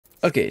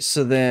Okay,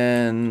 so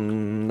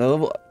then the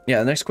level, yeah,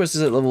 the next quest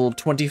is at level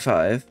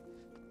 25.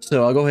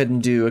 So I'll go ahead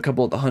and do a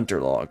couple of the hunter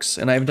logs,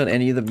 and I haven't done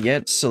any of them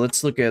yet. So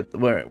let's look at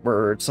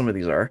where some of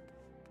these are.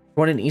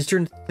 One in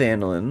Eastern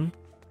Thanlin,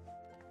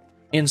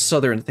 in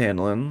Southern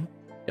Thanlin,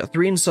 yeah,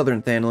 3 in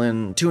Southern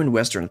Thanlin, 2 in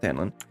Western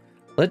Thanlin.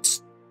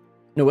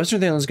 No,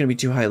 Western Thanlin is going to be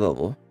too high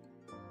level.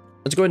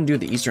 Let's go ahead and do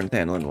the Eastern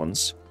Thanlin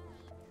ones.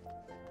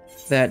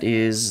 That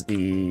is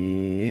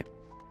this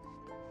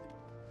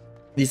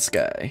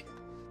guy,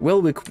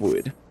 Welwick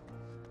Wood.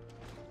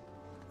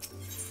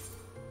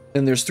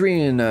 And there's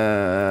 3 in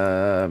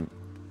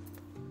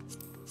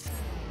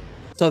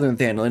Southern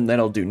Thanlin that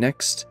I'll do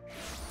next.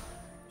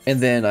 And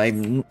then I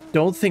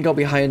don't think I'll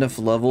be high enough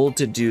level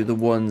to do the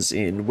ones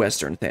in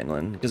Western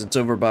Thanlin, because it's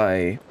over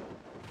by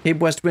Cape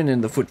Westwind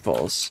and the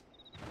Footfalls.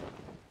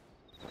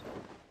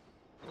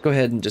 Go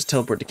ahead and just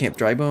teleport to Camp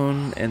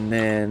Drybone, and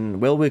then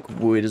Welwick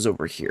Wood is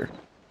over here.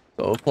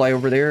 So I'll fly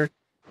over there.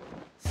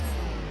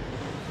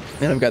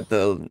 And I've got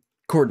the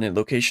coordinate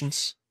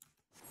locations.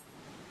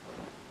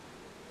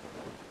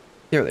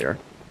 There they are.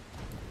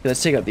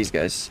 Let's take out these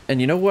guys.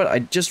 And you know what? I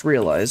just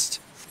realized.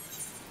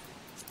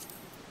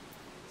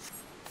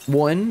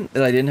 1,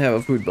 that I didn't have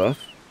a food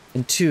buff.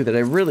 And 2, that I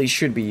really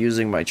should be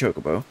using my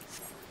chocobo.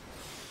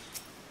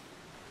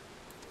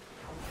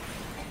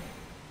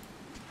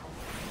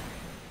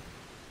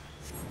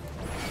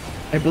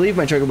 I believe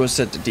my chocobo is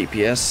set to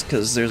DPS,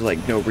 because there's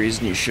like no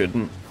reason you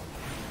shouldn't.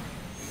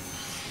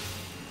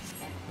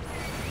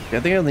 Okay, I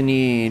think I only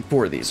need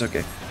 4 of these,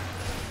 okay.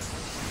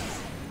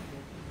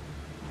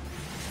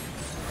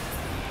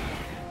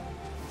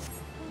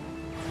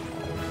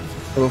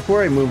 But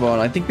before I move on,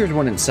 I think there's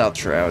one in South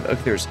Shroud.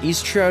 Okay, there's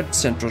East Shroud,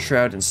 Central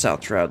Shroud, and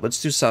South Shroud.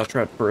 Let's do South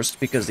Shroud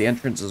first, because the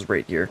entrance is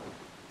right here.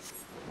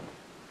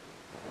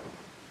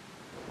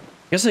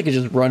 Guess I could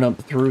just run up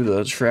through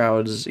the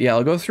shrouds. Yeah,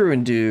 I'll go through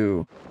and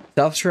do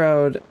South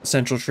Shroud,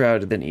 Central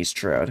Shroud, and then East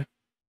Shroud.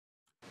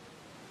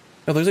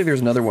 Oh, looks like there's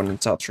another one in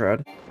South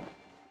Shroud.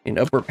 In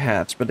Upper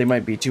Paths, but they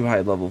might be too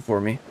high level for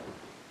me.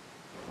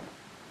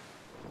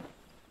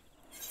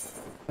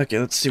 Okay,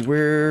 let's see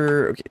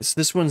where... Okay, so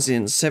this one's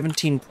in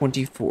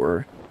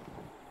 1724.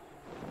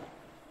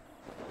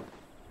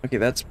 Okay,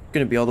 that's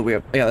gonna be all the way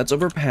up. Yeah, that's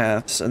Upper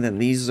Paths, and then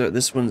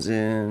this one's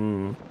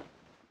in...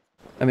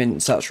 I'm in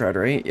South Shroud,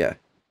 right? Yeah.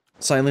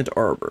 Silent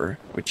Arbor,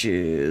 which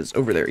is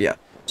over there, yeah.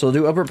 So I'll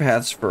do Upper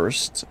Paths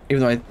first,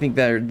 even though I think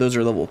that those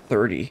are level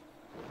 30.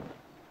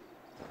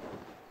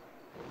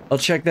 I'll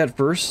check that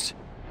first.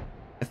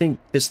 I think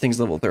this thing's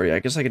level 30. I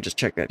guess I could just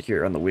check that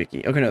here on the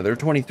wiki. Okay, no, they're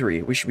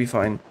 23. We should be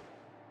fine.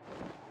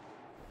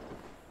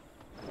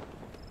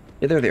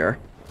 Yeah, there they are.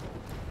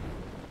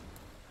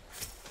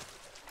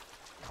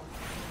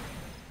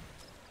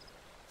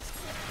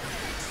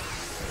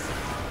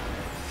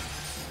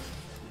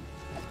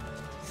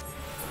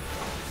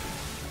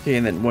 Okay,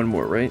 and then one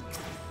more, right?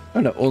 Oh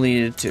no, only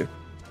needed 2.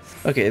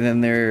 Okay, and then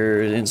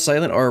they're in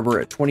Silent Arbor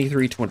at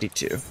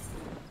 2322.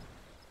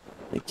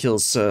 It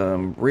kills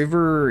some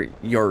River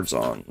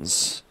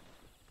Yarzons.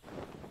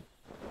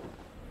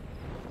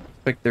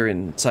 I think they're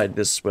inside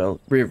this, well,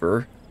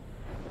 river.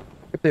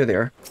 Yep, there they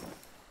are.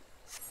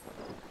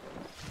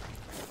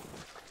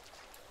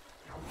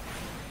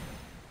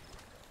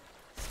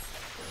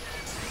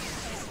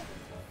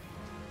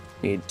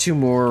 Need 2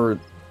 more.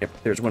 Yep,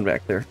 there's one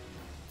back there.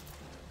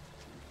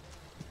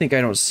 I think I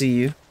don't see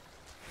you.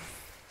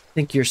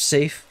 Think you're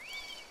safe?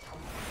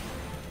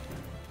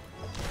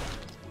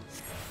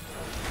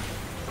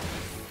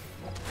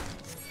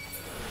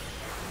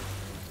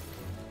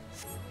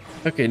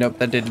 Okay, nope,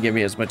 that didn't give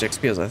me as much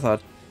XP as I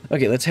thought.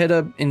 Okay, let's head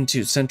up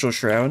into Central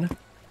Shroud.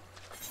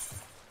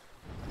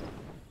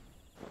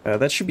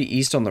 That should be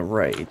east on the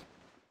right.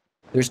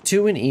 There's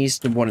 2 in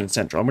east and 1 in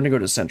central. I'm gonna go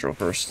to central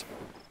first.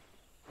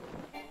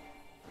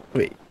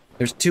 Wait,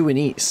 there's 2 in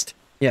east.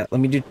 Yeah, let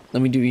me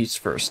do east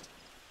first.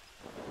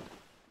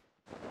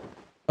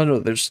 Oh no,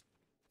 there's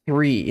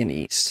 3 in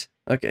east.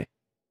 Okay.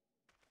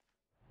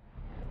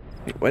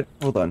 Wait, what?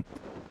 Hold on.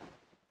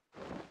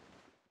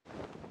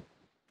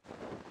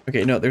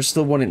 Okay, no, there's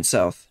still 1 in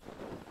south.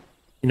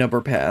 In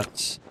Upper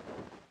Paths.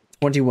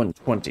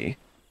 2120.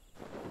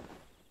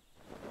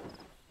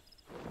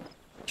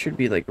 Should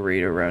be like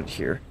right around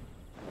here.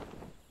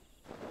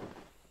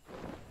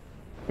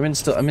 I'm in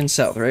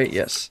south, right?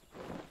 Yes.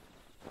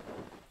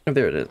 Oh,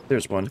 there it is.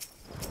 There's one.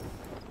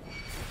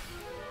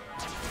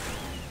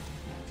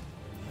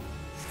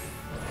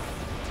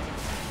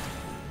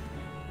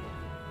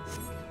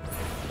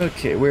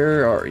 Okay,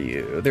 where are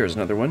you? There's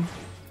another one.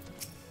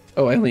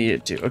 Oh, I only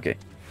needed 2. Okay.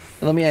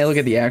 Let me look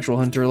at the actual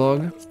hunter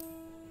log.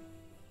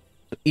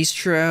 East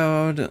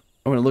Shroud. I'm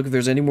gonna look if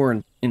there's any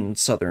more in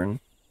southern.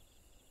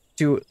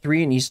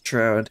 3 in East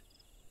Shroud.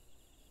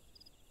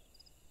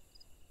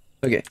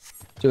 Okay,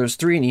 so there's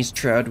 3 in East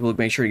Shroud. We'll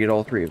make sure to get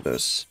all 3 of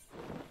those.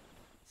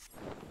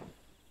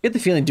 I get the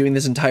feeling doing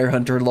this entire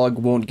hunter log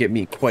won't get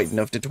me quite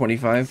enough to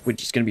 25,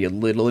 which is gonna be a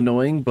little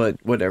annoying, but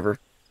whatever.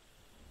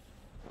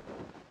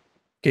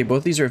 Okay,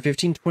 both these are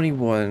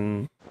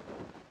 1521,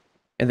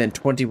 and then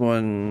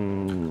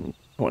 2120.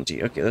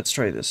 20. Okay, let's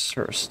try this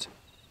first.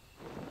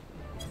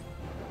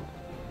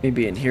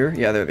 Maybe in here?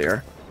 Yeah, there they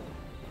are.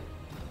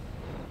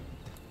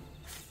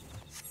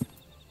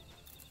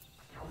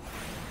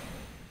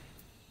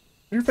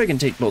 I wonder if I can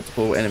take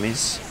multiple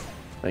enemies.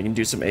 I can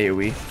do some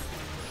AoE.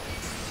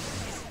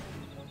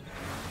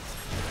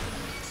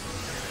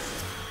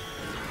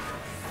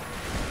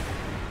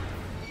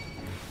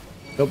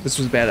 Nope, this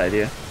was a bad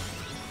idea.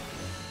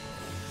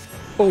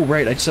 Oh,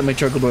 right, I set my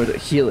chocobo to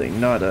healing,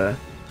 not a...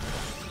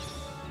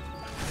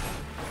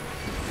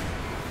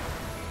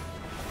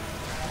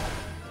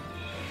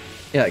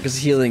 Yeah, because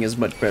healing is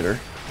much better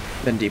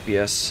than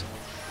DPS.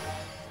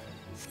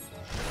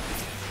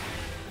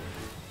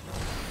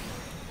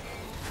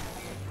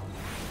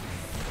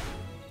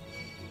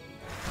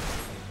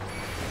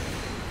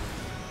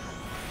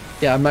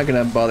 Yeah, I'm not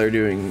gonna bother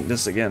doing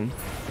this again.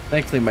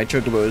 Thankfully, my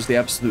chocobo is the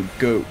absolute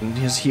goat and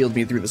has healed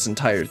me through this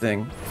entire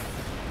thing.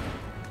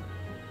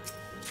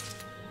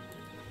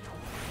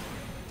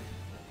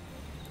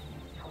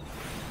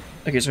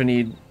 Okay, so I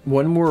need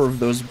one more of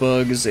those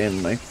bugs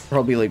and like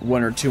probably like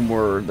one or two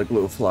more of the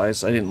glow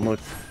flies. I didn't look.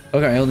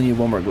 Okay, I only need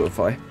one more glow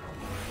fly.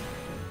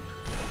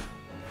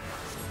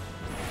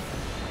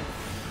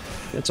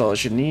 That's all I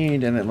should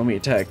need, and then let me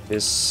attack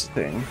this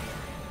thing.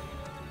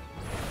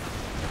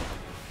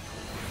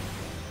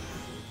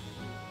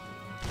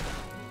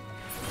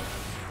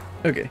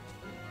 Okay.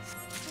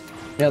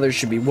 Now there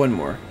should be one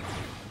more.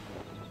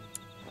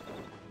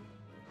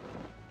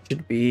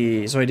 Should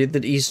be... So I did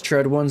the East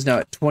Shroud ones, now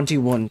at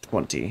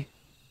 2120.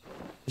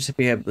 Just if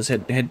we have... Let's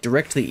head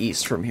directly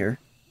east from here.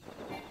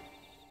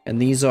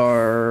 And these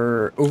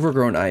are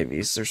overgrown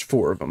ivies. There's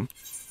 4 of them.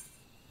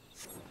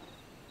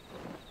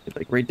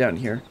 Like right down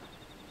here.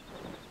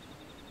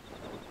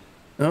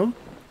 No?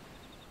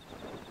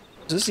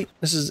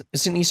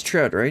 It's an East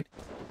Shroud, right?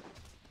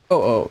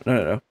 Oh,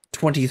 no.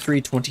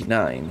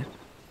 2329.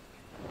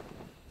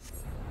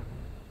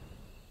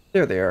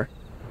 There they are.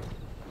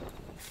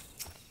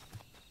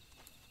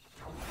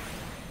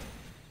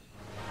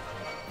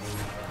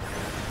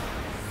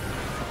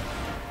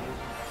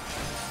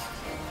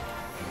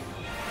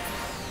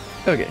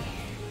 Okay.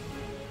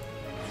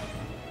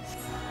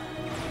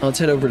 Let's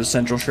head over to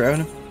Central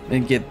Shroud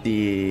and get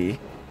the...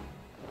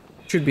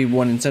 Should be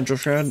one in Central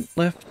Shroud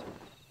left.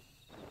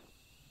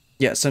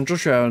 Yeah, Central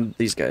Shroud,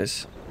 these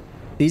guys.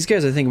 These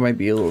guys I think might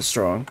be a little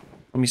strong.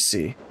 Let me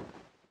see.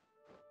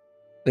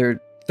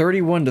 They're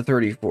 31 to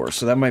 34,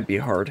 so that might be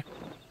hard.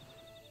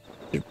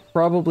 Should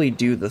probably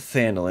do the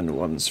Thanalin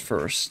ones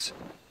first.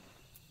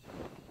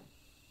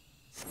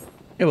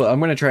 Yeah, well, I'm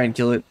gonna try and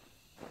kill it.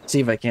 See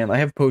if I can. I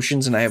have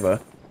potions and I have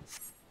a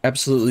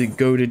absolutely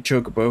goated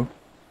chocobo.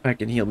 That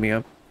can heal me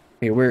up.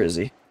 Okay, where is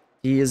he?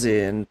 He is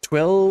in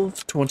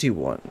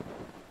 1221.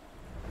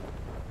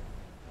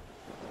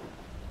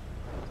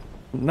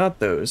 Not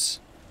those.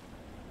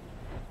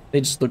 They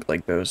just look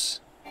like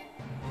those.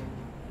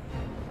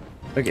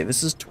 Okay,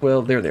 this is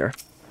 12. There they are.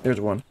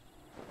 There's one.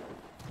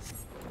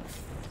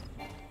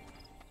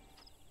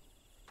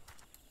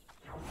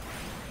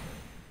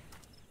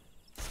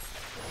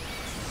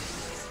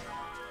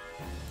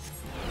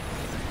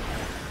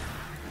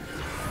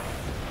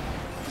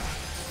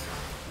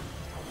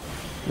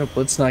 Nope,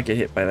 let's not get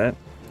hit by that.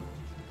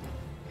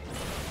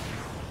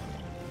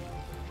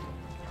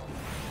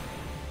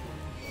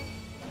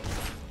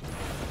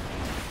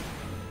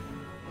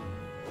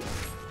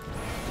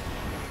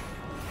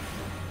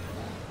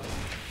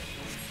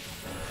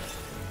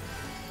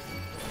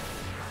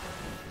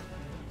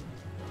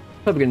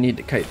 Probably gonna need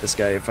to kite this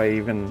guy if I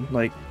even,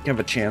 like, have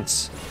a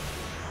chance.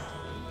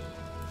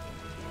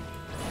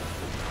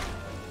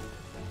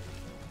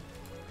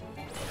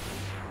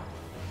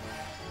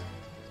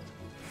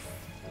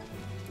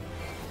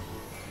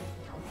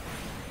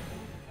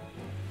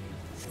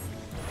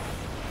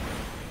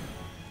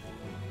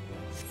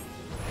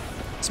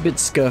 It's a bit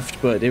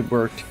scuffed, but it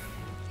worked.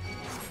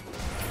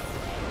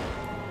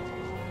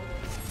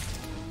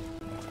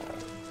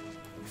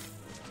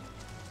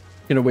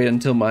 Gonna wait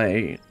until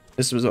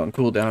this was on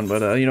cooldown,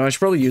 but you know, I should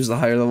probably use the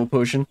higher level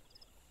potion.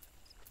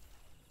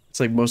 It's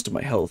like most of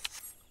my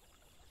health.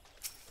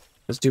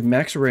 Let's do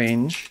max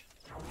range.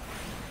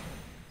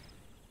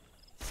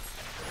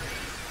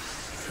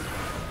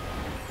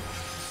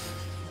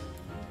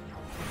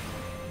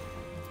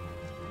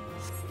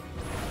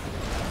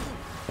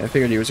 I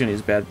figured he was gonna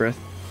use bad breath.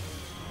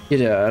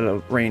 Get out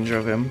of range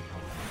of him.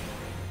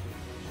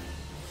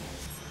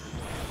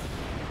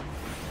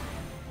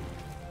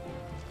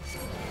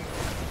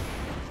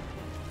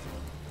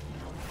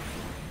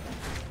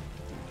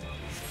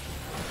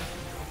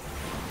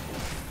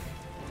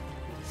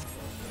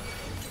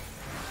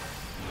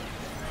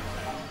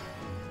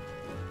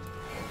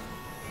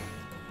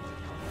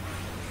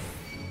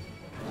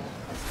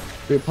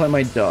 Reapply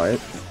my diet.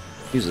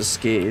 Use a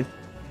Scathe.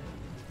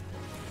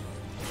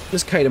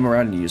 Just kite him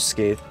around and use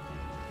Scathe.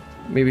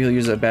 Maybe he'll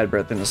use a bad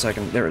breath in a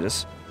second. There it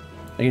is.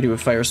 I can do a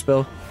fire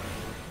spell.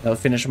 That'll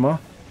finish him off.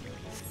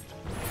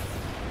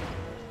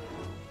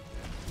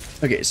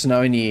 Okay, so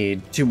now I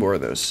need 2 more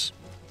of those.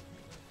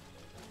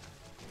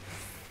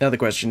 Now the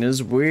question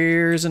is,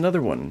 where's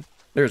another one?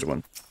 There's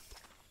one.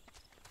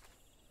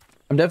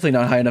 I'm definitely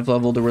not high enough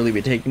level to really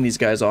be taking these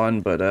guys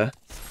on, but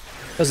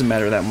doesn't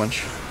matter that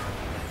much.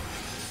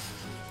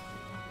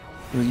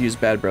 We'll use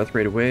Bad Breath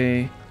right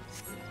away.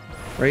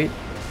 Right?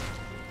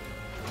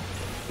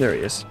 There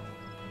he is.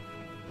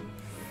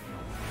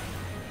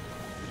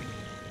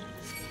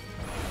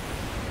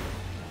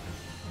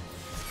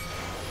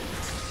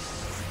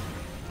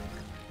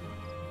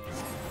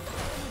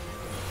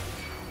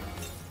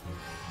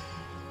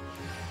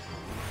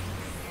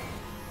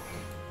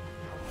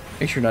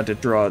 Make sure not to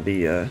draw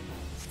the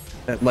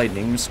that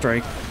lightning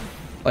strike,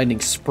 lightning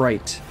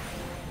sprite.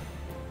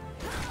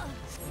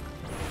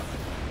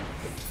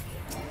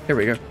 There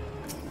we go.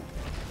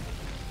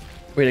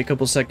 Wait a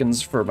couple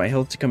seconds for my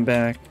health to come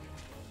back.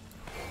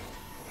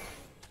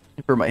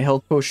 For my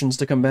health potions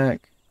to come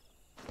back.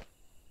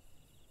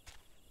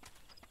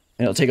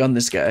 And I'll take on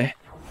this guy.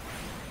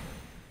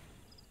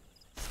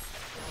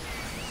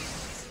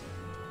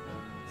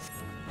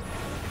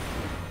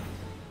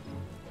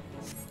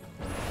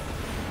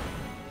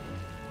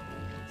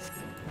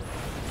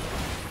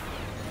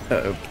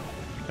 Uh-oh.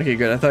 Okay,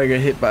 good. I thought I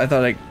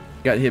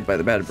got hit by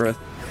the bad breath.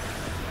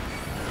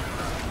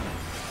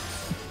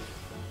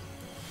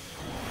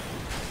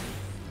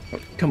 Oh,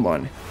 come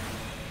on.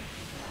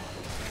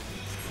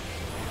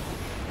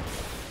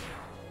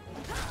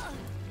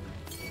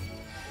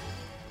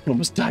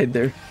 Almost died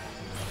there.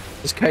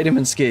 Just kite him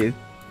unscathed.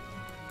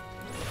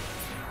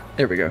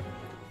 There we go.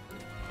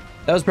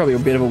 That was probably a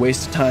bit of a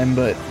waste of time,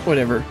 but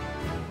whatever.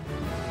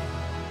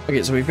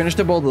 Okay, so we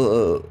finished up all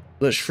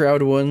the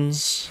shroud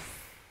ones.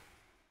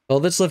 All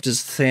that's left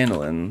is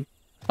Thanalin.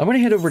 I'm gonna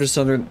head over to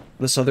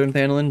the southern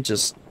Thanalin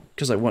just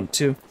because I want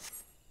to.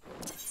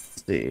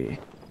 Let's see.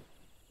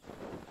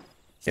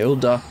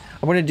 Ul'dah.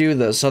 I'm gonna do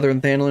the southern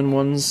Thanalin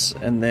ones,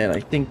 and then I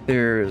think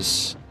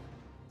there's...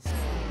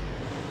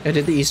 I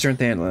did the eastern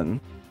Thanalin.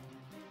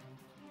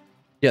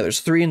 Yeah, there's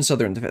 3 in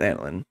southern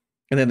Thanalin.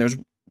 And then there's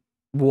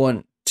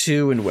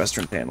 2 in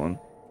western Thanalin.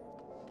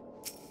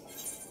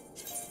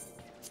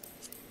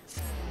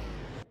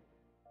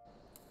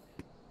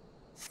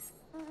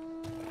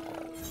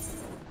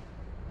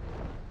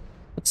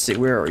 Let's see,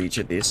 where are each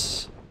of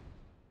these?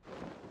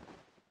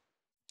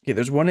 Okay,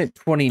 there's 1 at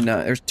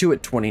 29. There's 2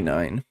 at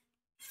 29.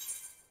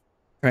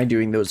 Try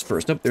doing those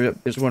first. Oh,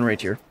 there's one right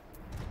here.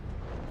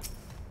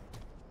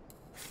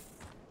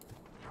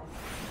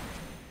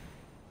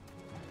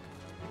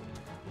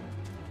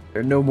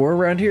 There are no more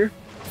around here?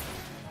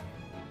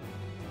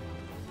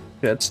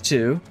 That's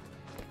 2.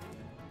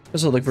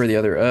 Let's look for the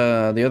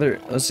other,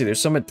 let's see,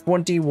 there's some at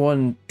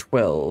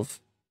 21:12.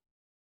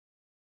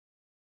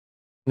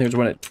 There's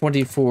one at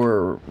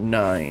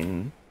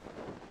 24:09.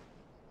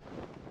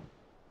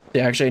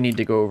 Yeah, actually I need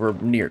to go over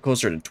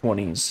closer to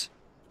 20s.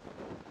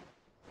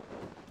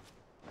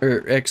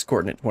 Or X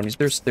coordinate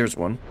 20s. There's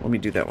one. Let me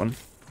do that one.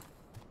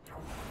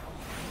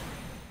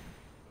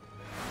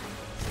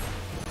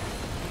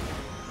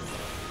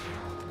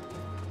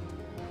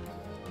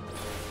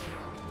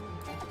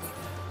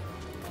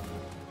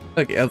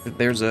 Okay,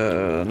 there's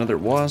another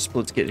wasp.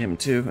 Let's get him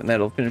too, and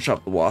that'll finish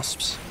off the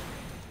wasps.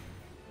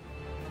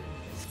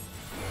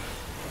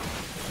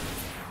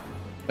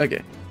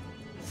 Okay.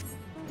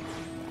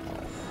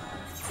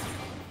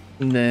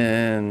 And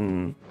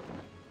then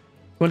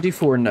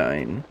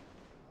 24:09.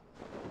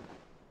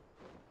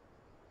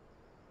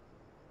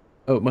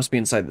 Oh, it must be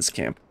inside this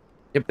camp.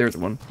 Yep, there's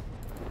one.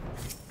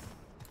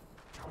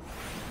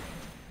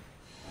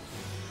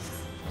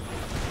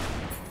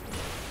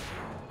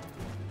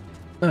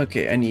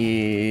 Okay, I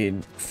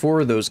need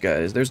 4 of those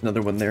guys. There's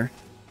another one there.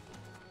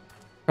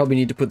 Probably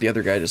need to put the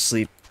other guy to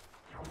sleep.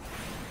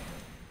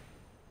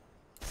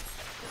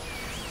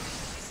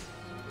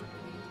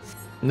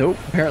 Nope,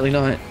 apparently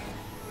not.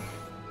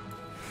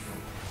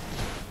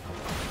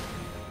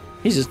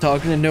 He's just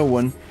talking to no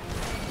one.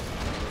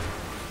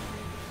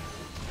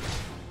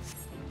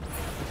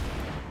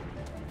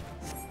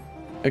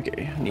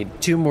 Okay, I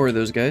need 2 more of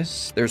those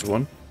guys. There's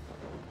one.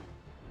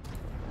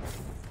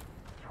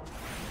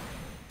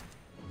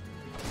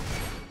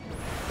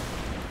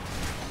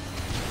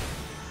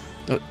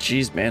 Oh,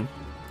 jeez, man.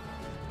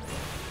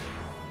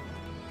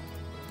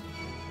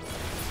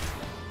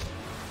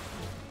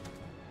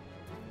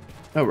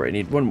 Oh, right, I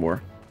need 1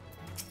 more.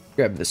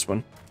 Grab this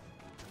one.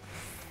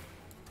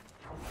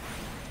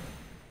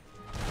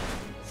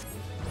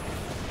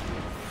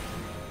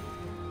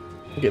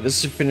 Okay,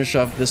 this should finish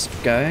off this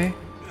guy.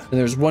 And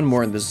there's 1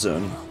 more in this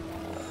zone.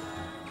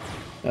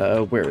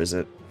 Where is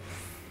it?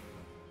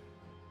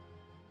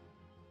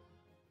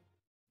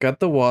 Got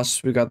the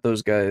wasps, we got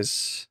those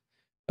guys.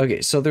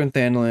 Okay, Southern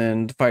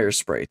Thanland, Fire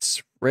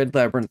Sprites. Red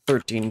Labyrinth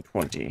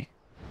 1320.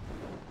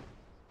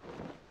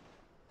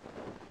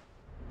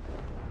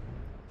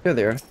 There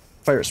they are.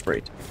 Fire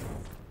Sprite.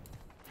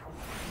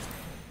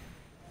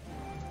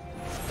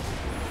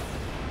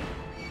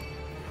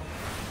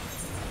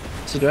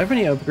 So do I have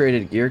any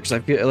upgraded gear? Because I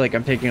feel like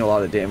I'm taking a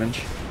lot of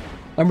damage.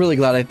 I'm really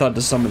glad I thought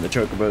to summon the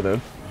Chocobo, though.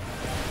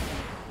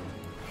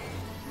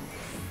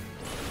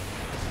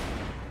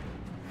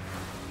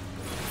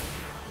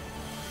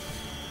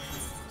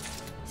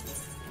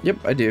 Yep,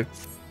 I do.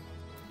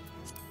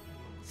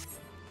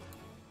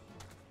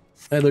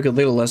 I look a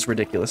little less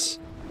ridiculous.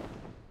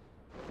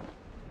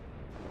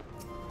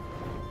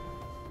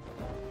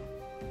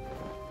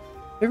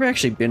 I've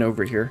actually been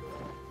over here.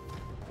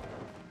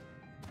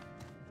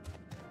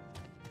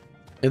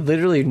 I've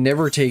literally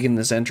never taken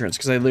this entrance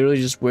because I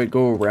literally just would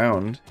go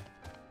around.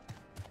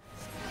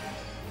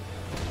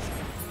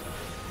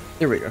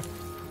 There we go.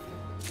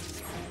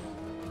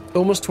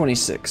 Almost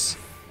 26.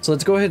 So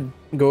let's go ahead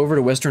and go over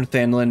to Western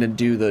Thanland and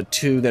do the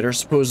 2 that are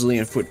supposedly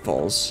in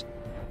Footfalls.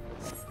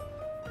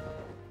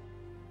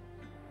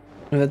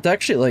 And that's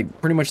actually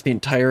like pretty much the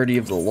entirety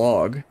of the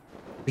log.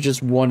 There's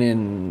just 1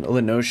 in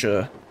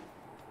Lenosha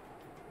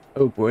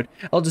Oakwood.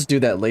 I'll just do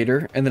that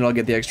later, and then I'll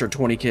get the extra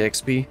 20k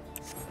XP.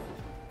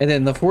 And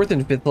then the 4th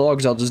and 5th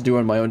logs I'll just do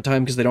on my own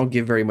time because they don't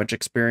give very much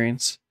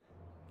experience.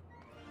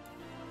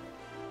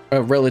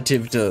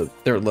 Relative to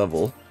their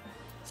level.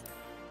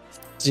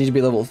 So you need to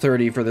be level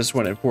 30 for this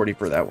one and 40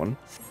 for that one.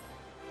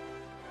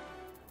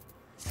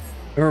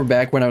 I remember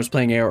back when I was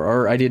playing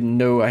ARR, I didn't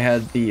know I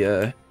had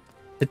the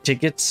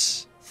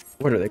tickets.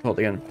 What are they called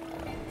again?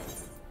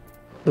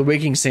 The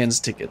Waking Sands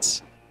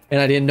tickets.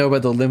 And I didn't know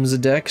about the Limsa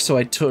deck, so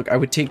I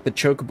would take the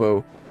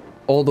Chocobo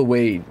all the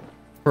way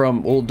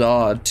from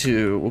ul'dah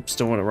to, whoops,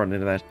 don't want to run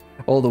into that,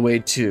 all the way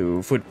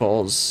to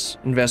Footfalls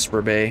and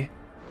Vesper Bay.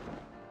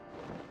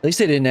 At least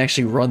I didn't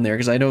actually run there,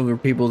 because I know there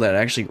were people that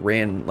actually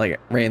ran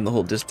the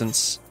whole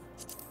distance.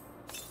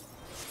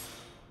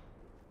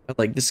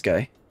 Like this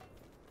guy.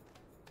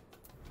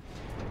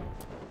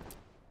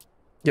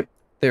 Yep.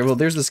 There, well,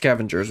 there's the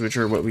scavengers, which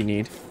are what we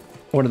need.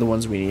 One of the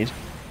ones we need.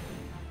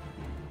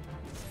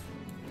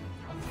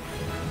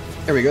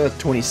 There we go,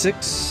 that's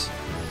 26.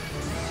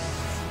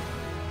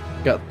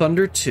 Got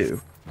Thunder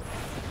 2.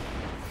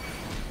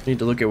 Need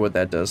to look at what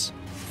that does.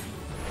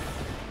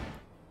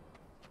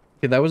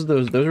 Okay, that was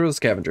those were the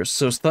scavengers.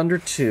 So Thunder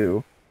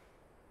 2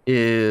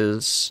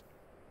 is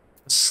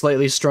a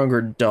slightly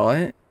stronger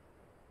dot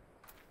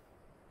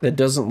that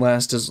doesn't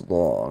last as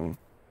long.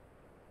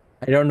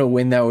 I don't know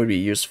when that would be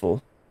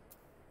useful.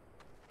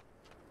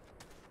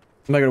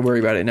 I'm not gonna worry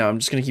about it now. I'm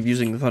just gonna keep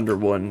using the Thunder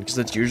 1 because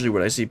that's usually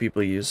what I see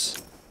people use.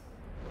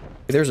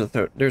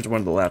 Okay, there's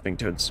one of the Laughing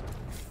Toads.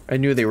 I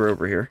knew they were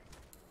over here.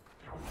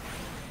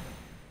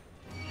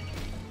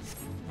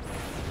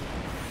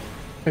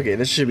 Okay,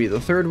 this should be the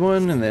 3rd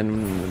one, and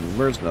then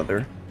where's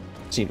another?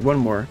 Just need 1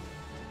 more.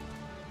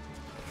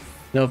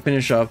 And I'll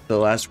finish off the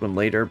last one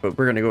later, but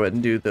we're gonna go ahead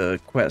and do the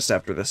quest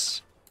after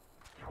this.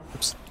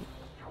 Oops.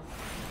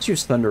 Let's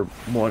use Thunder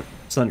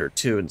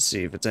 2 and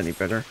see if it's any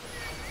better.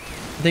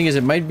 The thing is,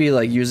 it might be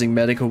like using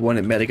Medica 1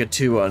 and Medica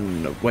 2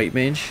 on White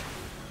Mage,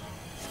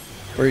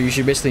 where you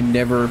should basically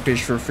never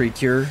fish for free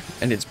cure,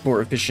 and it's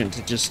more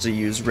efficient just to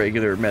use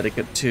regular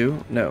Medica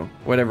 2. No,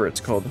 whatever it's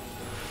called.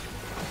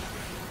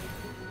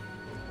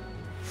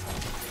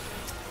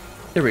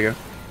 There we go.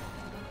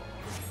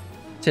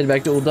 Let's head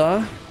back to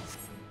ul'dah.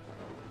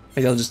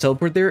 Maybe I'll just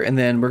teleport there, and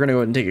then we're gonna go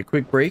ahead and take a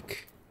quick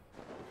break.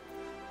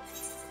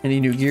 Any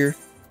new gear?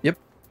 Yep.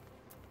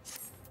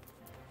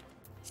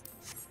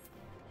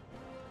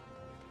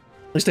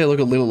 At least I look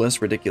a little less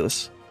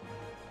ridiculous.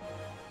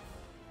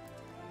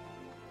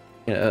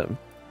 Yeah.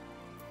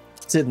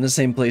 Sit in the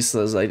same place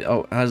as I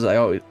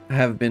always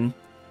have been.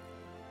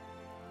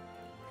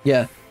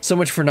 Yeah, so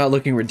much for not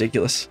looking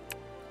ridiculous.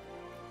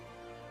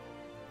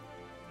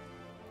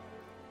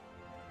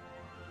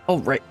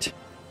 Alright.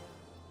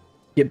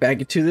 Get back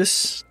into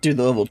this, do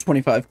the level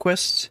 25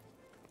 quest.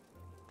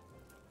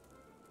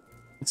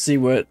 Let's see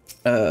what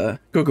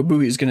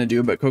Kokobuhi is gonna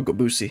do about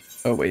Kokobusi.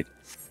 Oh wait.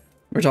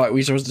 We're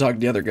supposed to talk to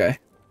the other guy.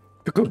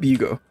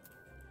 Kokobigo.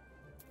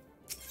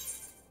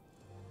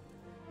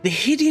 The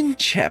Hidden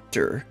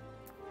Chapter.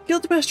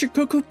 Guildmaster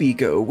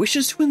Kokobigo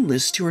wishes to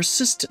enlist your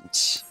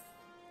assistance.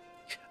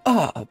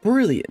 Ah,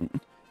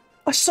 brilliant.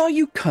 I saw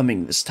you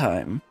coming this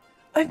time.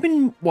 I've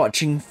been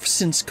watching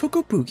since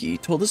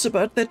Kokobugi told us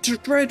about that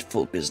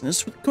dreadful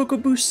business with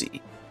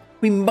Kokobusi.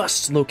 We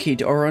must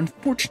locate our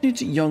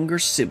unfortunate younger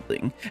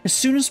sibling as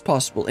soon as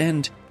possible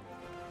and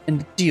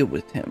deal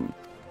with him.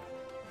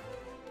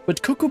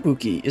 But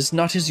Kokobuki is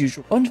not his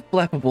usual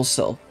unflappable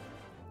self.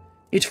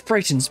 It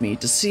frightens me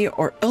to see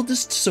our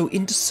eldest so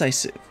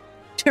indecisive.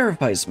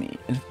 Terrifies me,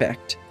 in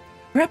fact.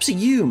 Perhaps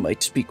you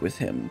might speak with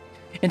him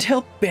and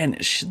help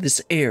banish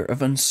this air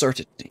of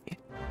uncertainty.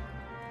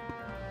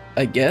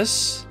 I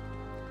guess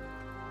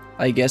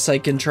I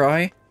can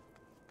try.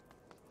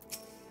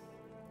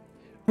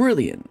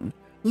 Brilliant.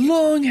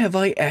 Long have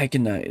I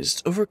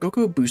agonized over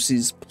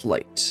Kokobusi's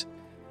plight,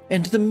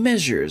 and the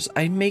measures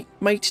I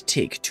might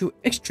take to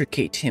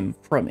extricate him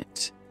from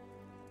it.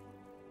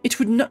 It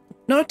would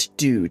not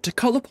do to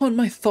call upon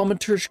my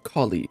thaumaturge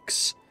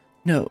colleagues.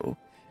 No,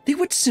 they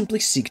would simply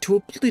seek to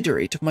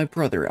obliterate my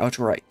brother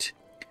outright.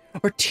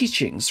 Our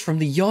teachings from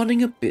the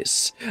Yawning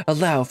Abyss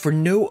allow for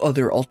no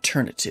other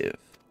alternative.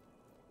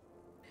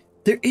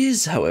 There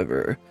is,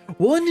 however,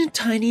 one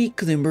tiny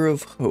glimmer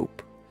of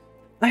hope.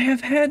 I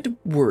have had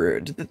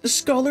word that the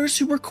scholars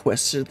who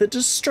requested the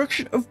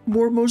destruction of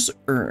Mormo's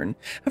urn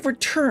have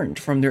returned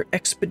from their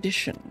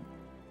expedition.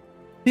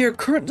 They are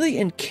currently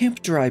in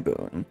Camp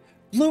Drybone,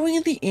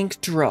 blowing the ink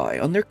dry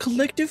on their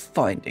collective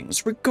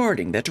findings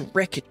regarding that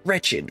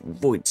wretched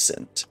void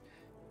scent.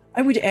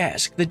 I would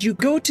ask that you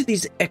go to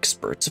these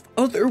experts of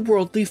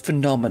otherworldly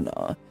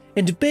phenomena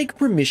and beg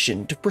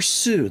permission to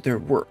pursue their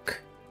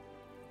work.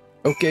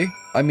 Okay,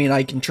 I mean,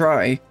 I can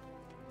try.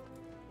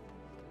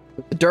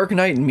 The Dark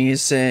Knight in me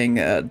is saying,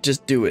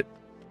 just do it.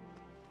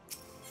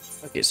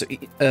 Okay, so,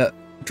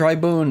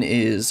 Drybone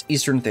is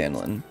Eastern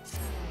Thanlin.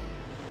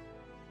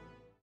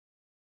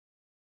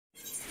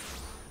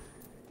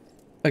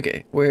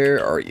 Okay,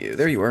 where are you?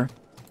 There you are.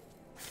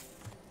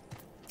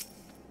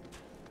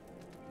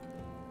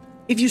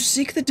 If you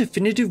seek the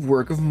definitive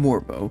work of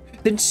Mormo,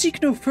 then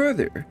seek no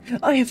further.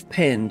 I have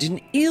penned an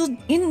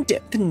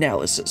in-depth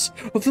analysis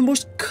of a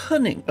most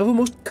cunning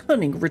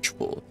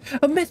ritual,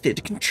 a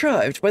method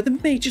contrived by the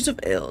mages of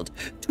Eld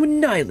to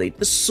annihilate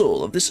the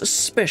soul of this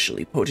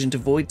especially potent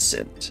void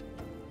scent.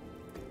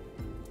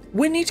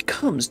 When it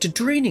comes to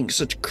draining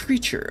such a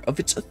creature of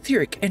its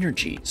etheric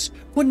energies,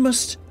 one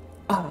must...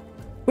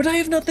 but I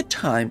have not the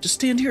time to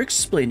stand here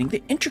explaining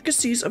the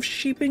intricacies of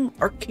shaping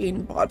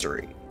arcane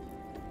pottery.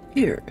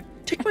 Here,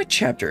 take my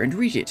chapter and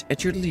read it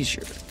at your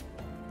leisure.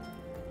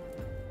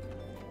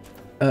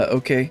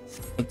 Okay.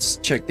 Let's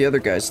check the other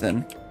guys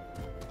then.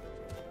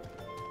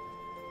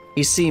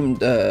 He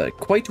seemed,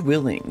 quite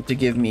willing to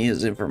give me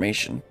his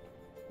information.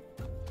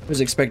 I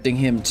was expecting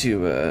him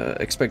to,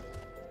 I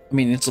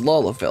mean, it's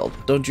Lalafeld.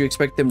 Don't you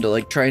expect them to,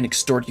 like, try and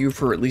extort you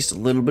for at least a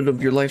little bit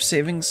of your life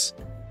savings?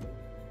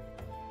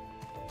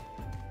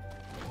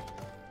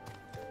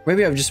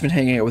 Maybe I've just been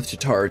hanging out with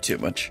Tatara too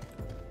much.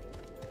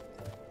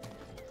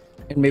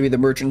 And maybe the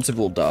merchants of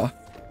ul'dah.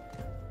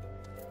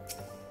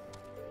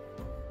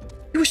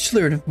 You wish to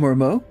learn of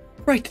Mormo?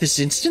 Right this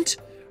instant?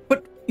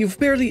 But you've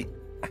barely...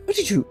 How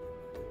did you...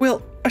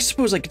 Well, I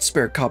suppose I could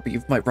spare a copy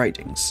of my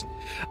writings.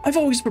 I've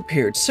always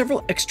prepared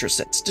several extra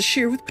sets to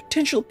share with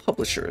potential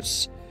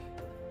publishers.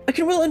 I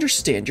can well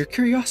understand your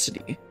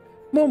curiosity.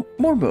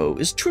 Mormo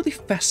is truly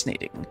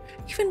fascinating,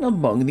 even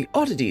among the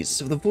oddities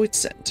of the void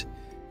scent.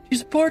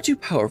 She's far too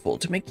powerful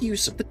to make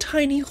use of the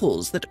tiny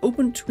holes that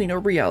open between our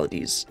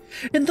realities,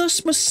 and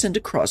thus must send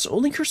across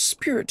only her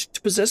spirit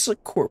to possess a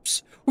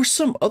corpse or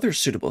some other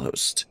suitable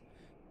host.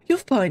 You'll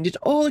find it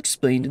all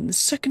explained in the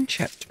second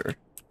chapter.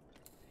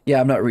 Yeah,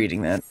 I'm not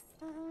reading that.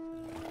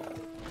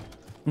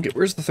 Okay,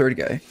 where's the third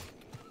guy?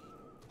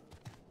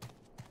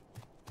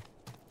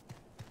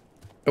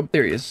 Oh,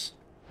 there he is.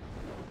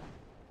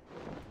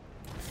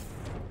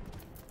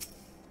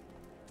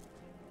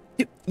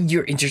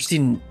 You're interested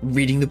in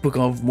reading the Book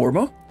of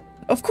Mormo?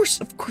 Of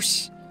course, of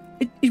course.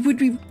 It would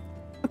be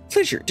a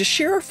pleasure to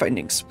share our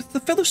findings with the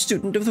fellow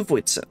student of the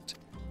Void Scent.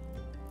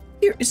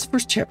 Here is the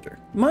first chapter,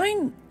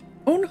 mine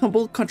own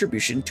humble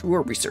contribution to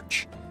our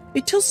research.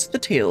 It tells the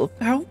tale of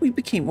how we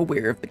became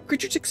aware of the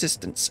creature's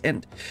existence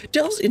and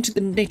delves into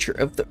the nature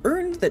of the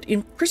urn that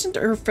imprisoned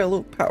our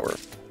fellow power.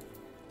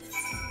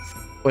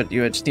 What,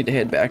 you just need to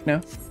head back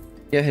now?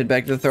 Yeah, head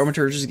back to the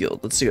Thaumaturge's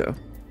Guild. Let's go.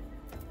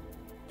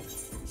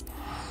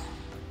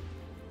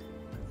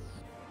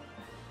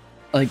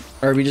 Like,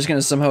 are we just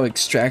gonna somehow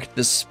extract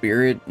the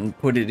spirit and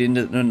put it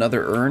into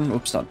another urn?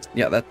 Oops, not.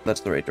 Yeah,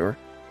 that's the right door.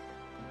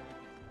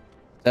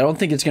 I don't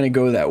think it's gonna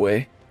go that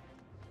way.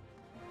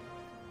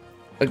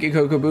 Okay,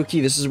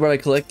 Kokobuki, this is what I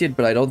collected,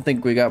 but I don't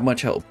think we got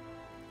much help.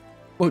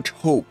 Much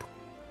hope.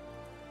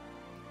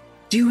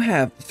 Do you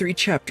have 3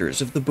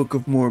 chapters of the Book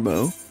of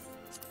Mormo?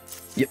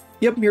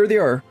 Yep, here they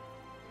are.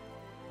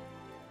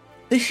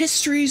 The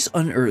histories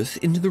unearthed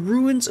into the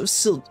ruins of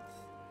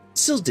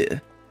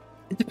Ul'dah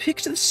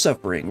depict the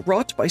suffering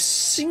wrought by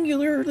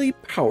singularly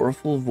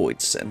powerful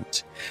void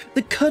scent,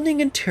 the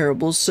cunning and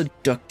terrible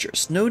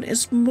seductress known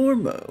as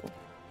Mormo.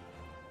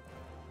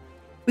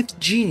 With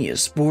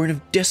genius born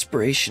of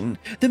desperation,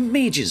 the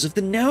mages of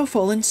the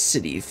now-fallen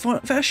city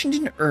fashioned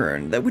an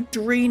urn that would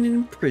drain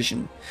and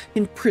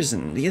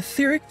imprison the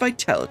etheric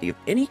vitality of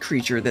any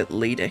creature that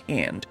laid a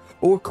hand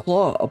or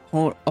claw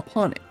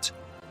upon it.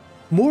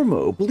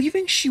 Mormo,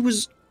 believing she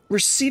was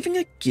receiving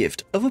a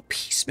gift of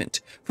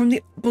appeasement from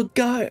the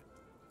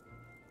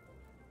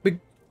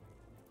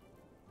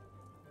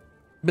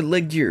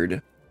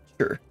beleaguered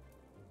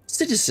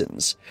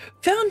citizens,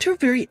 found her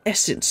very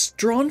essence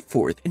drawn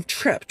forth and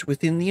trapped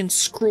within the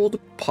enscrolled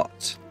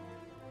pot.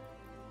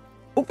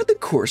 Over the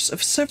course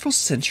of several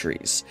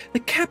centuries, the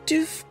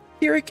captive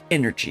etheric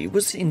energy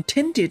was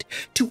intended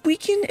to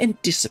weaken and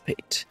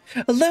dissipate,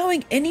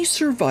 allowing any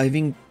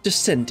surviving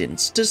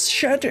descendants to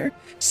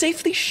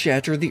safely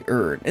shatter the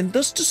urn and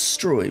thus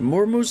destroy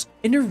Mormo's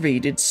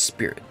enervated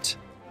spirit.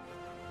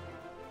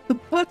 The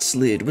pot's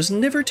lid was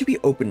never to be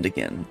opened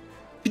again.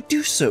 To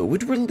do so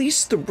would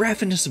release the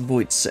ravenous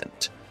void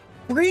scent,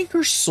 freeing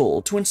her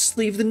soul to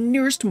enslave the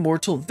nearest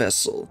mortal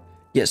vessel.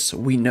 Yes,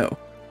 we know.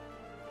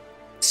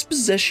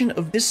 Dispossession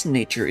of this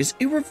nature is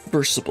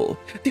irreversible.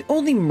 The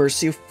only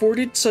mercy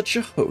afforded such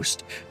a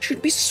host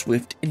should be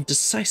swift and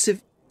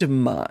decisive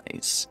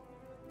demise.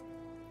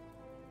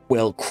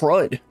 Well,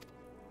 crud.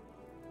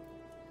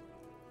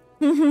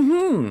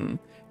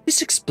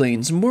 This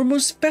explains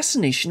Mormo's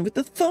fascination with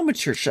the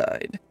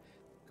thaumaturgide.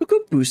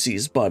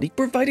 Kokobusi's body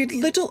provided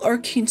little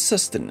arcane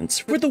sustenance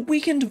for the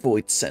weakened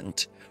void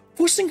scent,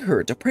 forcing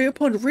her to prey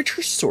upon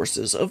richer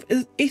sources of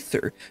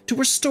aether to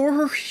restore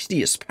her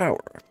hideous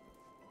power.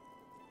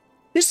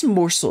 This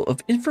morsel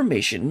of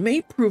information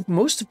may prove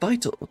most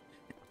vital.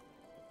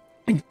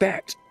 In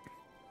fact,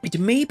 it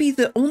may be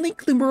the only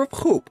glimmer of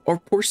hope our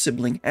poor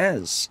sibling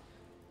has.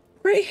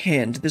 Pray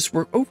hand this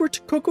work over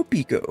to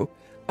Kokobiko.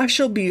 I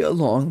shall be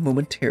along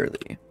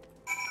momentarily.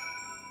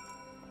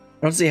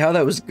 I don't see how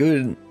that was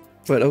good,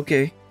 but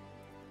okay.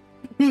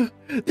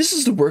 This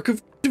is the work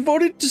of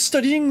devoted to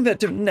studying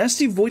that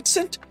nasty void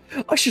scent.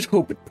 I should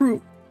hope it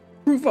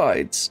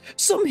provides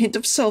some hint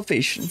of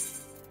salvation.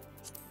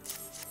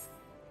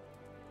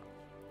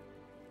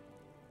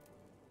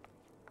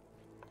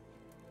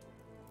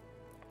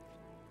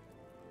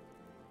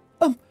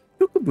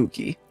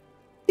 Kokobuki,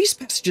 these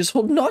passages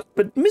hold naught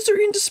but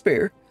misery and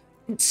despair.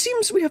 It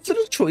seems we have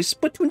little choice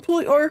but to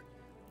employ our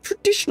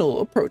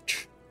traditional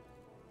approach.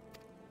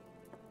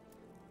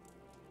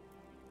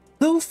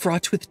 Though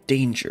fraught with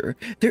danger,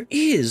 there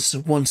is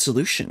one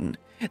solution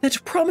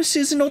that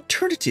promises an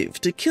alternative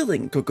to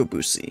killing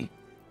Kokobusi.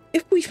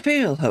 If we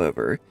fail,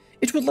 however,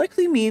 it would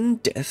likely mean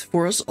death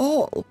for us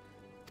all.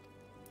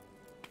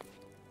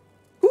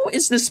 Who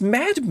is this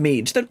mad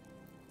mage that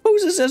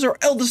poses as our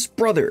eldest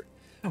brother?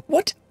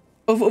 What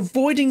of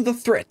avoiding the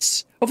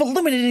threats, of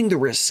eliminating the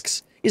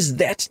risks? Is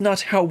that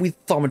not how we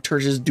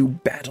thaumaturges do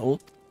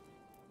battle?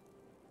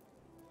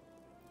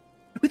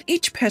 With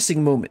each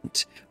passing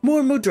moment,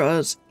 Mormo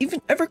draws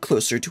even ever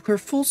closer to her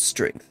full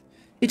strength.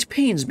 It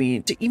pains me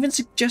to even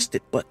suggest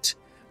it, but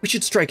we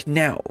should strike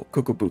now,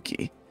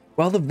 Kokobuki,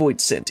 while the void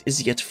scent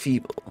is yet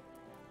feeble.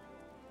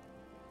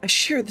 I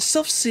share the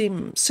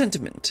self-same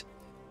sentiment.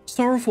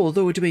 Sorrowful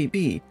though it may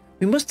be,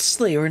 we must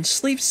slay our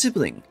enslaved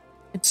sibling,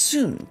 and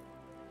soon.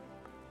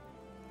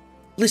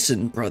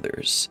 Listen,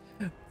 brothers,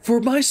 for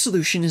my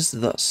solution is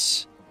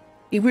thus.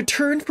 In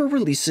return for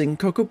releasing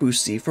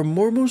Kokobusi from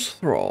Mormo's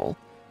thrall,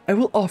 I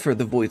will offer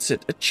the void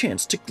scent a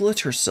chance to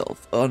glut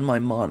herself on my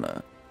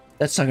mana.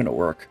 That's not gonna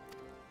work.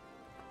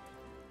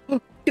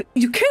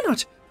 You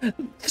cannot!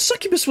 The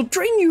succubus will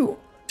drain you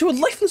to a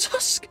lifeless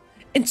husk,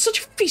 and such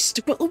a feast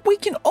will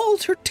awaken all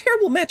her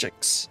terrible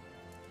magics.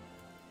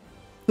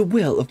 The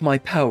well of my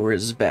power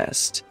is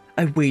vast.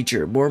 I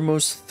wager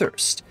Mormo's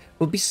thirst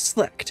will be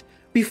slaked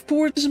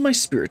before my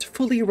spirit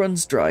fully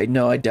runs dry.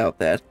 No, I doubt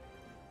that.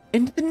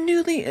 And the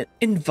newly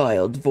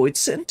invioled void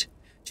scent,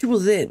 she will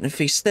then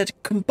face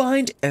that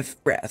combined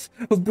wrath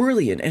of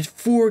Brillian and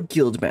 4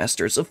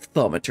 guildmasters of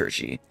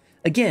thaumaturgy.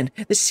 Again,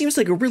 this seems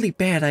like a really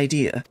bad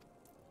idea.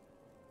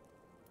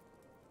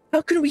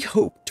 How can we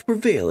hope to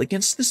prevail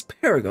against this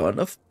paragon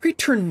of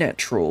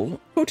preternatural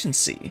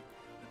potency?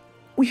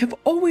 We have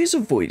always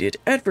avoided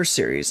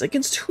adversaries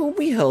against whom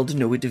we held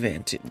no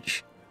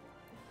advantage.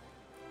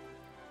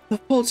 The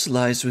fault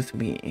lies with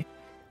me.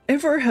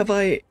 Ever have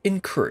I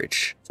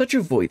encouraged such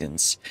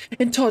avoidance,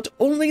 and taught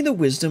only the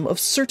wisdom of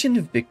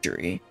certain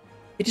victory.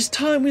 It is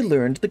time we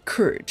learned the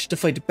courage to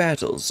fight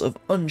battles of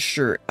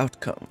unsure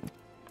outcome.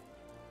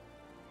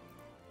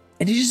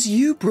 And it is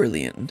you,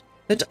 Brilliant,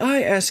 that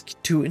I ask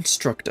to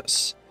instruct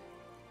us.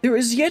 There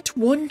is yet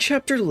one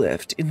chapter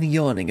left in the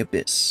Yawning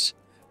Abyss,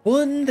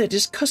 one that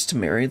is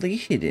customarily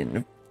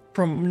hidden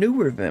from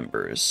newer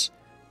members.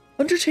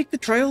 Undertake the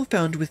trial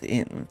found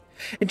within,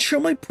 and show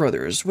my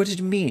brothers what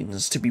it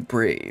means to be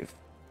brave.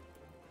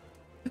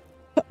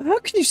 How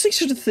can you say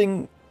such a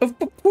thing of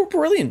poor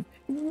Brilliant,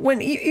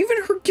 when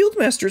even her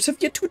guildmasters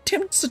have yet to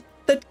attempt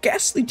that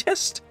ghastly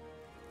test?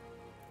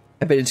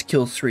 I bet it's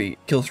kill three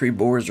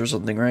boars or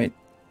something, right?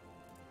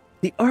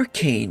 The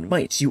arcane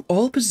might you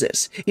all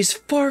possess is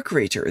far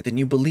greater than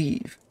you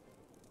believe.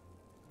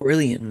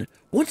 Brilliant,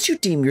 once you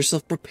deem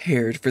yourself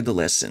prepared for the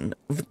lesson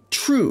of the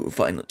true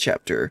final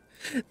chapter,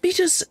 meet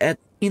us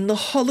in the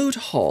hallowed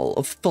hall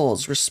of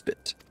Thal's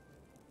Respite.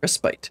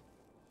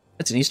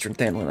 That's an Eastern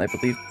Thanlin, I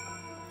believe.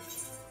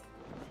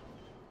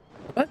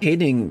 I'm not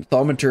hating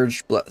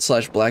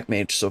Thaumaturge / Black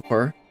Mage so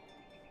far.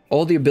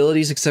 All the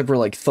abilities except for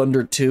like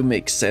Thunder 2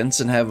 make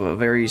sense and have a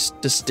very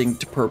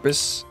distinct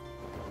purpose.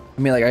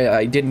 I mean, like,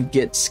 I didn't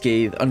get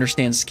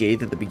understand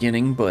Scathe at the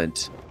beginning,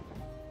 but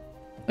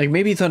like,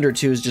 maybe Thunder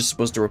 2 is just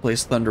supposed to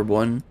replace Thunder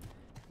 1.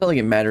 Not like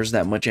it matters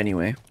that much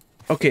anyway.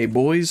 Okay,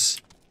 boys.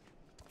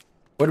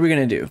 What are we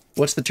gonna do?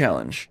 What's the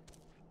challenge?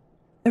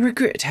 I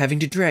regret having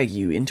to drag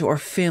you into our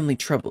family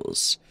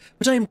troubles,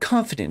 but I am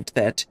confident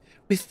that,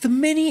 with the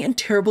many and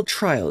terrible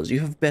trials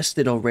you have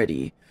bested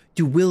already,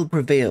 you will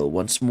prevail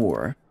once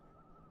more.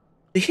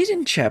 The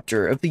hidden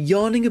chapter of the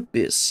Yawning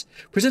Abyss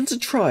presents a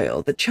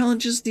trial that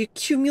challenges the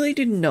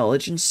accumulated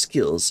knowledge and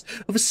skills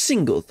of a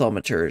single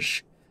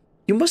thaumaturge.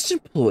 You must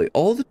employ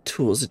all the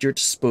tools at your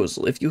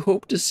disposal if you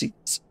hope to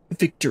seize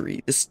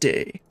victory this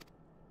day.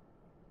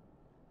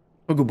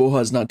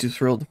 Ogoboha is not too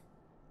thrilled.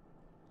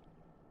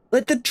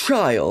 Let the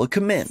trial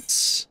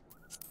commence.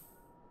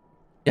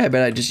 Yeah, I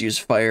bet I just use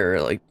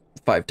fire like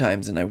 5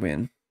 times and I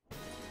win.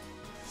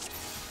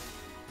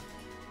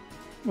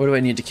 What do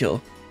I need to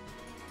kill?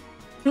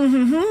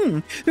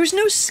 There's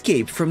no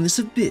escape from this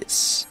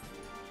abyss.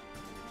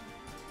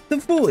 The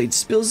void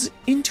spills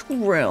into a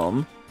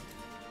realm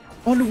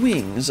on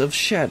wings of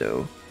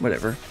shadow.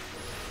 Whatever.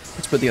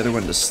 Let's put the other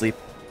one to sleep.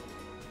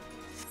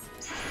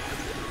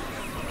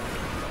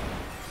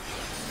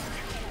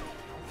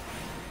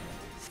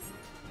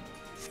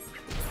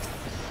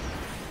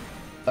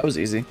 That was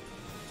easy.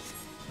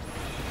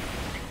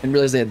 Didn't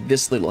realize they had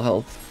this little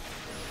health.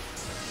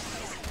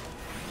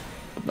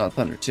 Not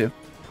Thunder too.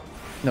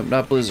 Nope,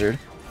 not Blizzard.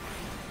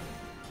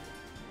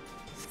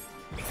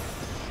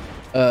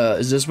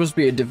 Is this supposed to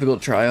be a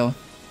difficult trial?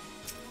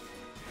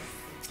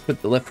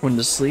 Put the left one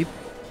to sleep.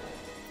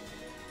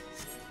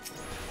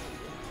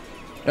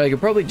 I could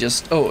probably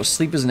just... Oh,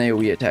 sleep is an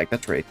AoE attack,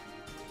 that's right.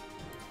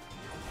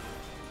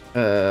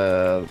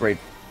 Right.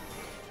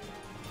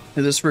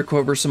 Did this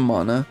recover some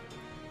mana?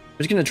 I'm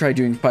just gonna try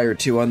doing Fire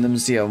 2 on them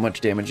and see how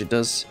much damage it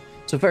does.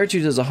 So Fire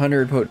 2 does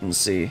 100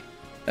 potency.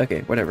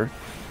 Okay, whatever.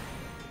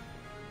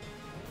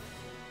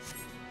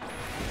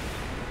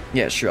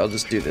 Yeah, sure, I'll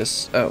just do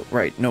this. Oh,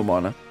 right, no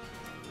mana.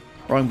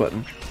 Wrong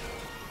button.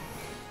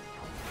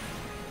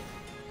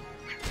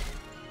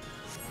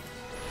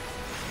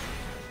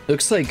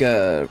 Looks like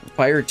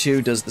Fire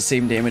 2 does the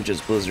same damage as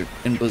Blizzard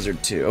in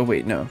Blizzard 2. Oh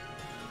wait, no.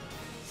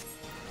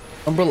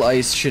 Umbral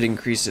Ice should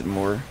increase it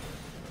more.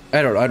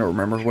 I don't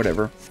remember,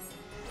 whatever.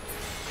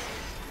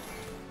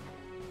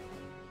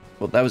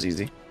 Well, that was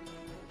easy.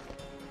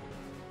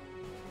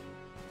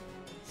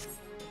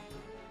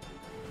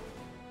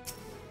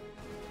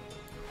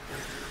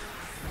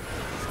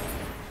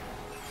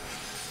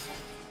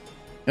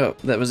 Oh,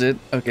 that was it?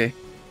 Okay.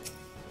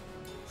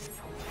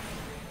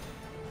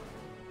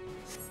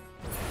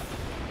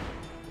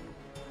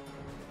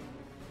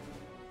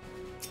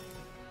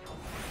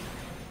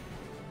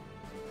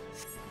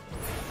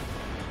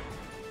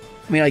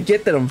 I mean, I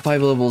get that I'm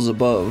 5 levels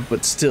above,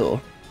 but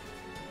still.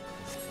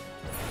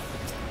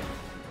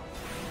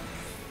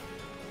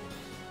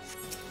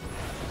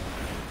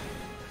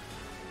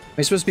 Am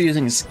I supposed to be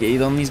using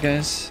Scathe on these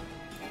guys?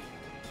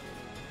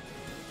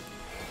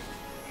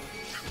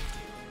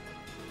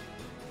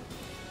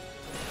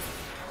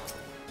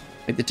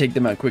 Like to take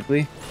them out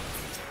quickly?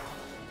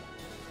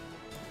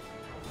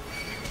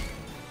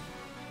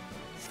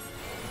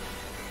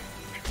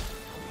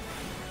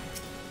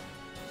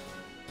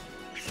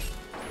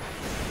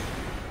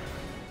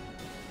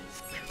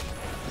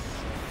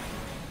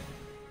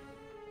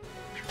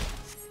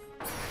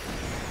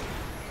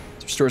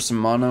 Restore some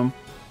mono.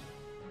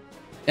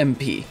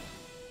 MP.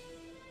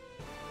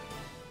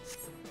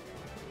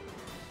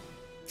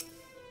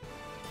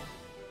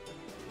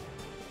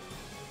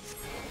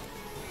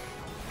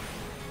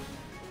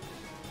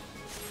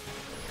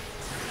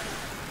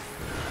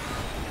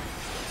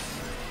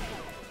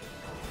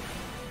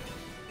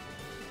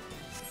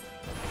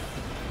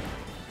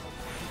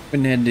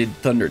 Went ahead and did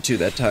Thunder 2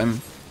 that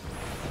time.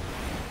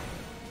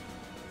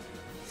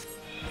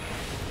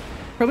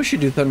 Probably should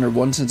do Thunder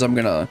 1 since I'm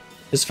gonna...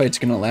 This fight's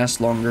gonna last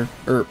longer.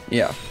 Or,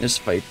 yeah, this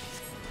fight.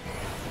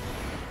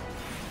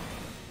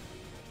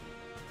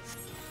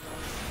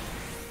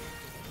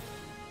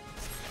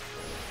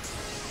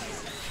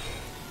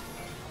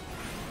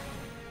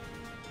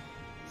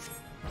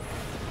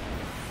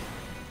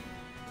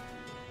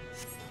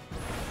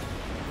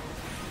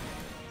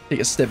 Take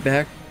a step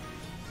back.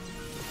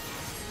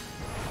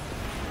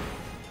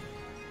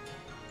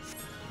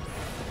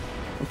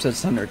 Oops,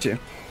 that's Thunder 2.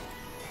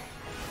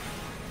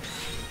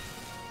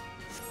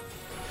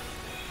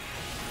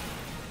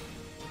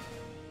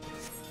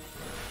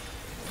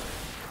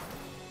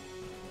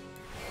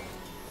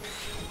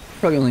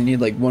 Probably only need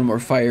like one more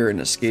fire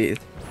and a Scathe.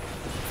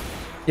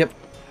 Yep.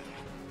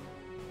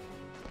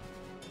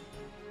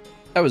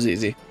 That was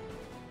easy.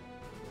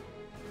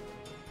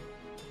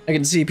 I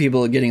can see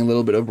people getting a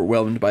little bit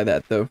overwhelmed by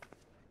that though.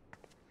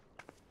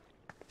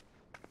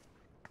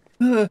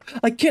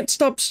 I can't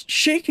stop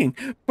shaking,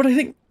 but I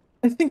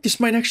think this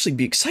might actually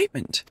be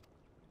excitement.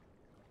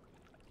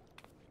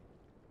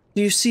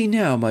 Do you see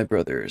now, my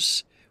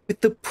brothers?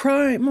 With the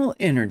primal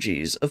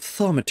energies of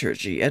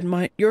thaumaturgy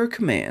at your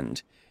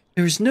command,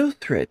 there is no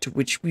threat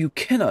which you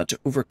cannot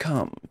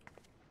overcome.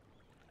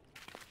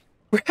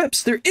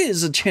 Perhaps there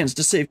is a chance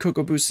to save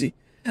Kokobushi.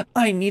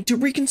 I need to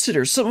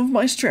reconsider some of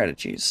my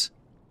strategies.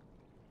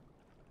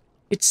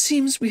 It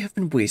seems we have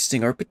been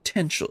wasting our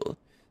potential.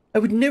 I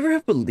would never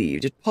have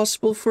believed it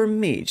possible for a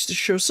mage to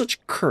show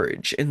such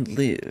courage and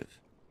live.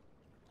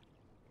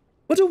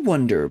 What a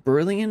wonder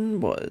Berlian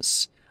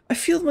was. I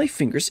feel my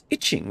fingers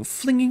itching,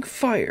 flinging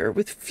fire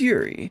with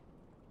fury.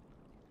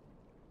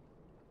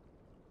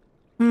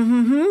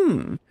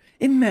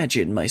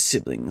 Imagine, my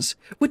siblings,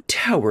 what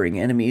towering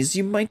enemies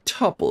you might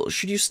topple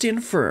should you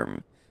stand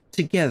firm,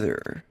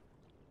 together.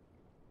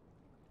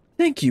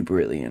 Thank you,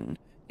 Brillian.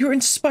 Your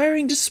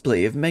inspiring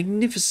display of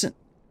magnificent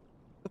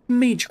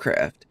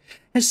magecraft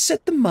has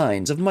set the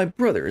minds of my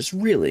brothers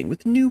reeling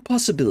with new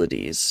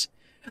possibilities.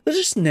 Let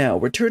us now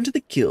return to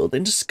the guild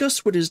and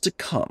discuss what is to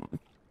come.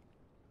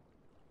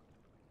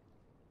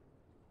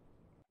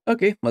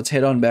 Okay, let's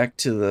head on back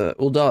to the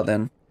ul'dah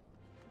then.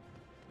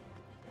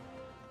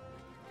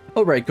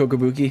 Alright,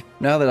 Kokobuki,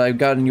 now that I've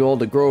gotten you all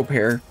to grow a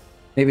pair,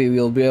 maybe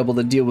we'll be able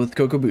to deal with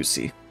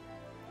Kokobusi.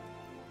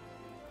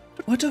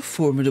 What a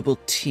formidable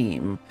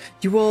team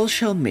you all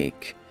shall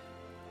make.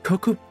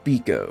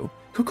 Kokobiko,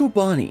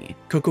 Kokobani,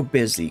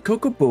 Kokobezi,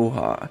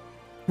 Kokoboha,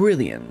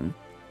 Brilliant.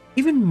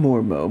 Even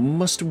Mormo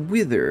must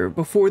wither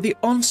before the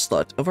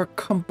onslaught of our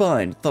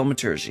combined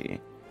thaumaturgy.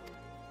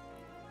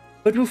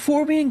 But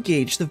before we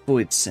engage the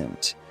Void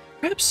Scent,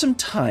 perhaps some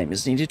time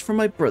is needed for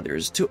my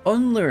brothers to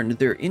unlearn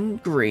their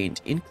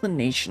ingrained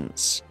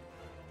inclinations.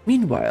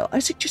 Meanwhile, I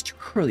suggest you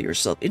hurl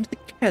yourself into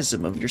the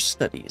chasm of your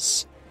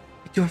studies.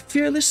 Your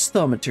fearless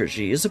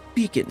thaumaturgy is a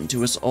beacon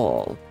to us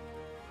all.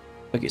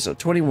 Okay, so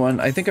 21.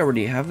 I think I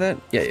already have that.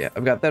 Yeah,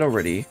 I've got that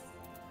already.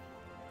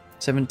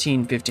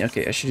 17, 15.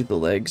 Okay, I should do the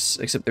legs,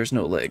 except there's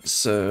no legs.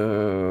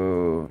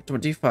 So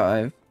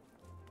 25.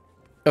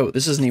 Oh,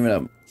 this isn't even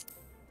a...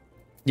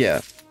 Yeah,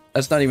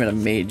 that's not even a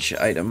mage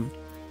item.